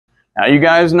Now you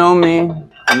guys know me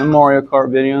in the Mario Kart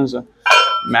videos.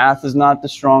 Math is not the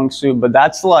strong suit, but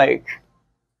that's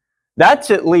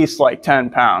at least like 10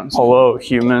 pounds. Hello,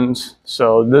 humans.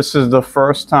 So this is the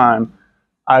first time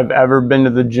I've ever been to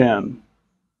the gym,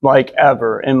 like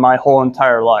ever, in my whole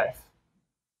entire life.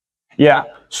 Yeah,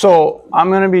 so I'm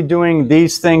gonna be doing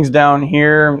these things down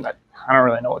here. I don't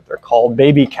really know what they're called,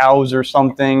 baby cows or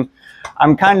something.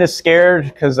 I'm kind of scared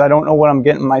because I don't know what I'm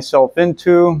getting myself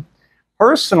into.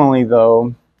 Personally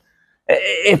though,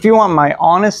 if you want my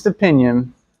honest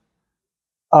opinion,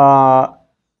 I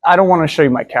don't want to show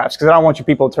you my calves because I don't want you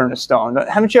people to turn to stone.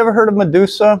 Haven't you ever heard of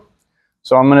Medusa?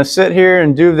 So I'm going to sit here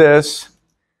and do this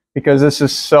because this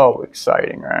is so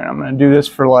exciting, right? I'm going to do this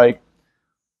for like,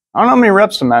 I don't know how many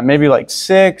reps I'm at, maybe like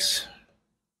 6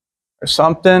 or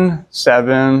something,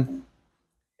 7,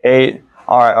 8.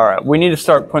 All right. We need to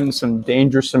start putting some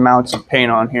dangerous amounts of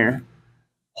paint on here.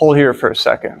 Hold here for a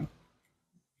second.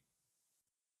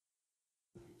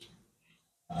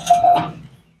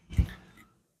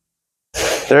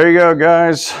 There you go,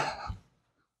 guys.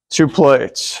 2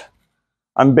 plates.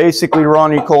 I'm basically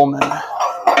Ronnie Coleman.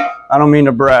 I don't mean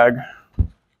to brag.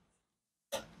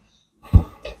 All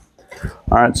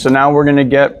right, so now we're gonna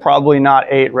get probably not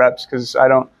 8 reps because I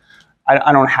don't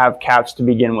have calves to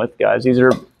begin with, guys.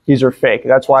 These are fake.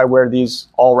 That's why I wear these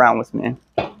all around with me.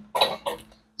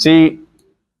 See,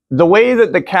 the way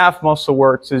that the calf muscle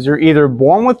works is you're either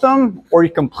born with them or you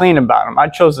complain about them. I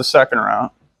chose the second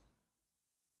route.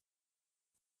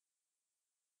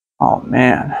 Oh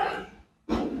man,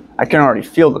 I can already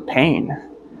feel the pain.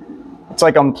 It's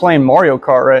like I'm playing Mario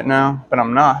Kart right now, but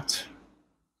I'm not.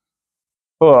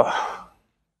 Ugh.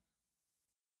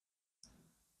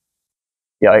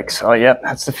 Yikes. Oh, yep,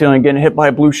 that's the feeling of getting hit by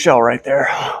a blue shell right there.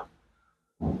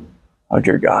 Oh,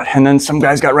 dear God. And then some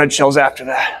guys got red shells after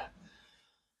that.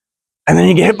 And then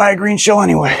you get hit by a green shell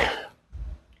anyway.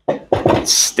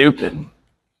 It's stupid.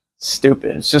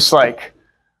 Stupid. It's just like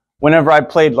whenever I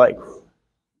played like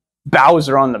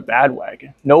Bowser on the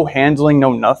Badwagon. No handling,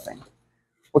 no nothing.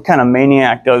 What kind of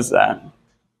maniac does that?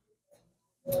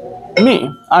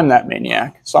 Me. I'm that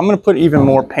maniac. So I'm going to put even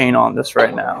more paint on this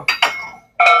right now.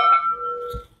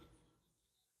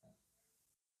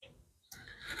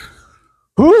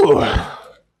 Ooh.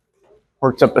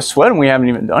 Worked up a sweat and we haven't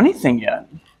even done anything yet.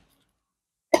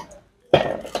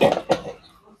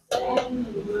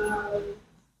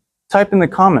 Type in the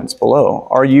comments below.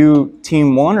 Are you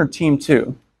team 1 or team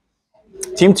 2?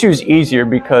 Team 2 is easier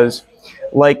because,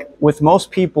 like with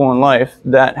most people in life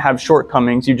that have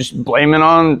shortcomings, you just blame it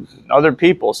on other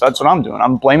people. So that's what I'm doing.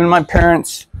 I'm blaming my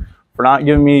parents for not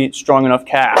giving me strong enough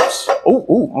calves.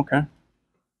 Oh, okay.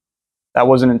 That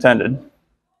wasn't intended.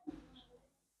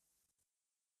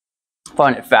 I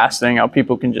find it fascinating how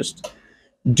people can just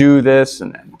do this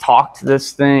and talk to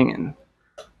this thing. And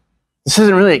this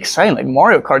isn't really exciting. Like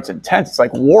Mario Kart's intense. It's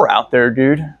like war out there,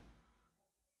 dude.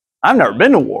 I've never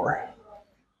been to war.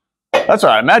 That's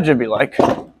what I imagine it'd be like.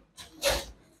 All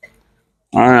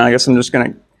right, I guess I'm just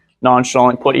going to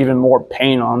nonchalantly put even more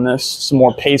paint on this. Some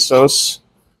more pesos.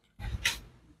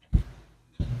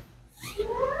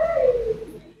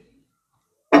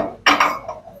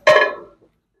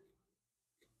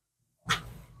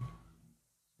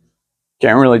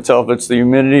 Can't really tell if it's the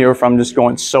humidity or if I'm just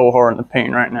going so hard in the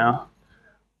paint right now.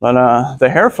 But the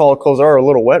hair follicles are a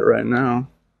little wet right now.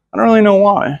 I don't really know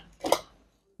why.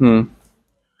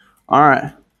 All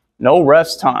right, no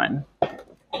rest time.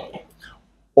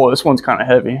 Oh, this one's kind of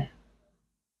heavy.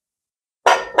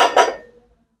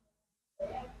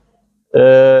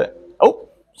 Oh,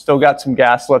 still got some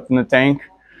gas left in the tank.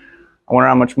 I wonder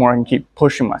how much more I can keep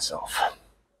pushing myself.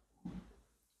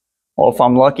 Well, if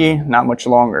I'm lucky, not much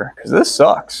longer, because this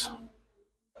sucks.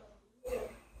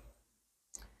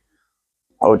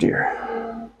 Oh dear.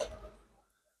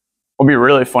 What would be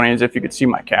really funny is if you could see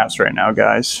my calves right now,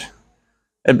 guys.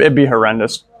 It'd be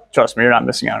horrendous. Trust me, you're not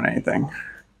missing out on anything.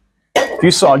 If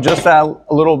you saw just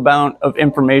that little amount of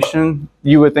information,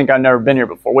 you would think I've never been here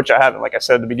before, which I haven't, like I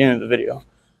said at the beginning of the video.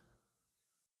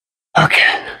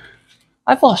 Okay.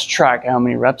 I've lost track of how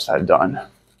many reps I've done.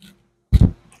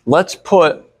 Let's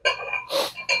put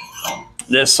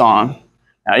this on.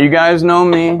 Now, you guys know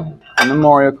me in the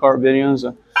Mario Kart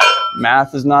videos.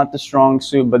 Math is not the strong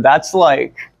suit, but that's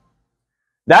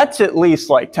at least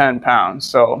like 10 pounds.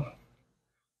 So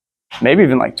maybe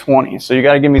even like 20. So you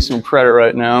got to give me some credit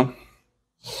right now.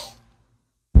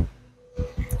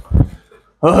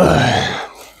 All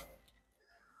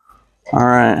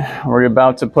right, we're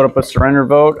about to put up a surrender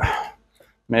vote.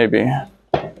 Maybe.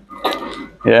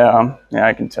 Yeah,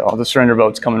 I can tell. The surrender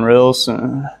vote's coming real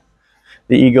soon.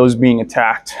 The ego's being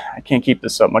attacked. I can't keep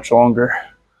this up much longer.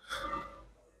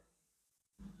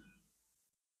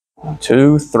 1,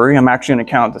 2, 3. I'm actually going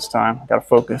to count this time. I got to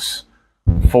focus.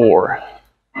 4,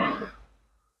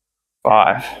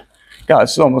 5. God,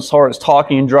 it's almost as hard as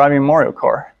talking and driving Mario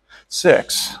Kart.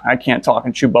 6. I can't talk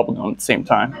and chew bubblegum at the same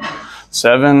time.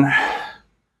 7,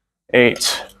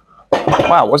 8.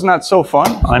 Wow, wasn't that so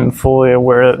fun? I'm fully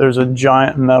aware that there's a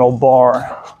giant metal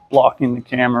bar blocking the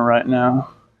camera right now,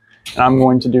 and I'm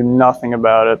going to do nothing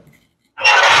about it.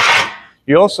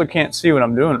 You also can't see what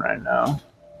I'm doing right now.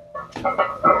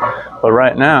 But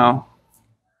right now,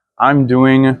 I'm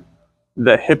doing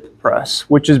the hip press,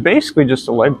 which is basically just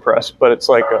a leg press, but it's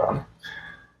like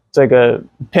a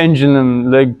pendulum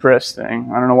leg press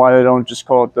thing. I don't know why they don't just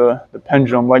call it the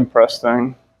pendulum leg press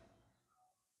thing.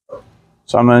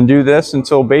 So I'm going to do this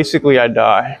until basically I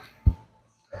die.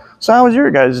 So how was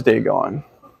your guys' day going?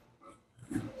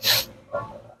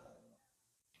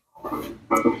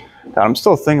 God, I'm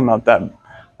still thinking about that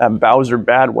Bowser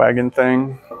Badwagon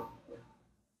thing.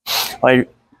 Like,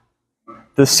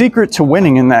 the secret to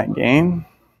winning in that game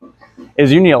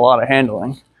is you need a lot of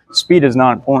handling. Speed is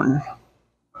not important.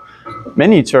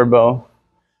 Mini turbo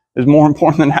is more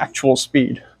important than actual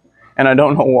speed, and I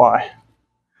don't know why.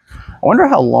 I wonder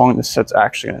how long this set's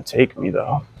actually going to take me,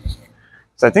 though.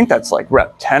 Because I think that's like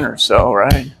rep 10 or so,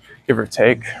 right? Give or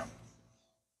take.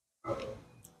 I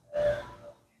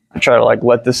try to like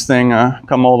let this thing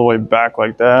come all the way back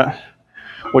like that,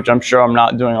 which I'm sure I'm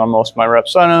not doing on most of my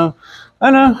reps. I know,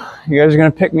 you guys are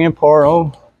going to pick me apart.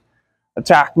 Oh,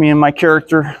 attack me and my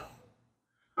character.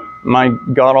 My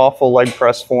god-awful leg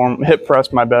press form. Hip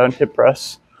press, my bad. Hip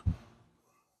press.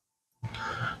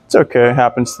 It's okay. It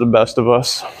happens to the best of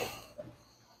us.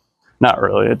 Not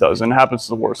really. It doesn't. It happens to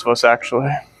the worst of us,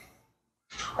 actually.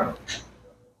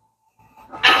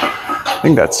 I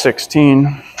think that's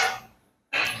 16.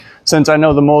 Since I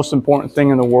know the most important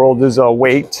thing in the world is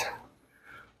weight,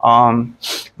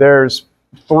 there's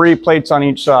 3 plates on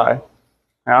each side.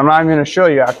 Now, I'm not even going to show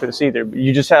you after this either, but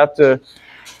you just have to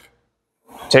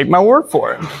take my word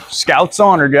for it. Scout's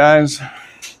honor, guys.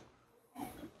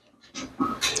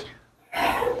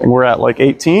 I think we're at like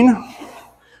 18.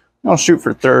 I'll shoot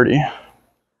for 30. I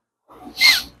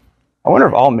wonder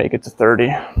if I'll make it to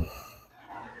 30.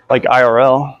 Like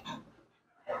IRL.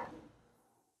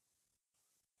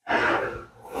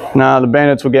 Nah, the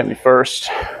bandits will get me first.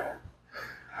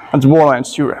 That's a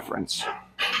Borderlands 2 reference.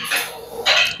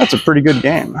 That's a pretty good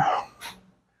game.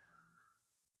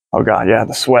 Oh god, yeah,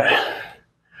 the sweat.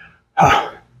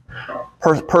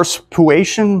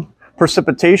 Precipitation?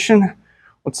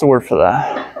 What's the word for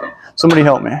that? Somebody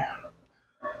help me.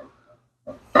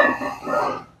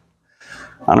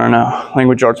 I don't know.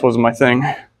 Language arts wasn't my thing.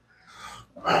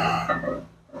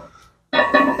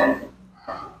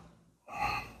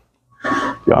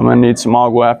 Yeah, I'm gonna need some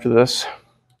agua after this.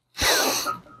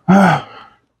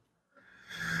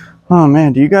 Oh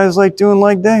man, do you guys like doing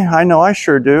leg day? I know I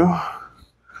sure do.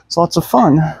 It's lots of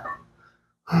fun.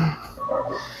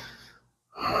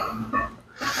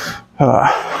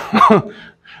 I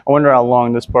wonder how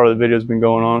long this part of the video has been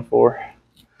going on for.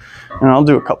 And I'll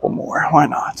do a couple more. Why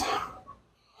not?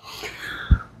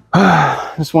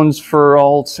 This one's for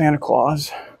old Santa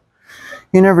Claus.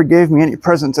 He never gave me any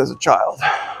presents as a child.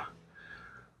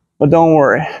 But don't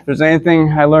worry. If there's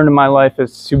anything I learned in my life,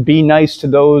 is to be nice to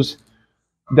those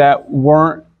that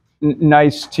weren't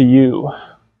nice to you.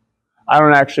 I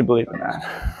don't actually believe in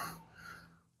that.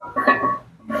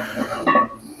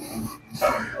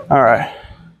 All right.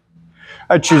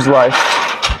 I choose life.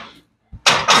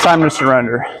 It's time to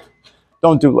surrender.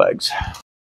 Don't do legs.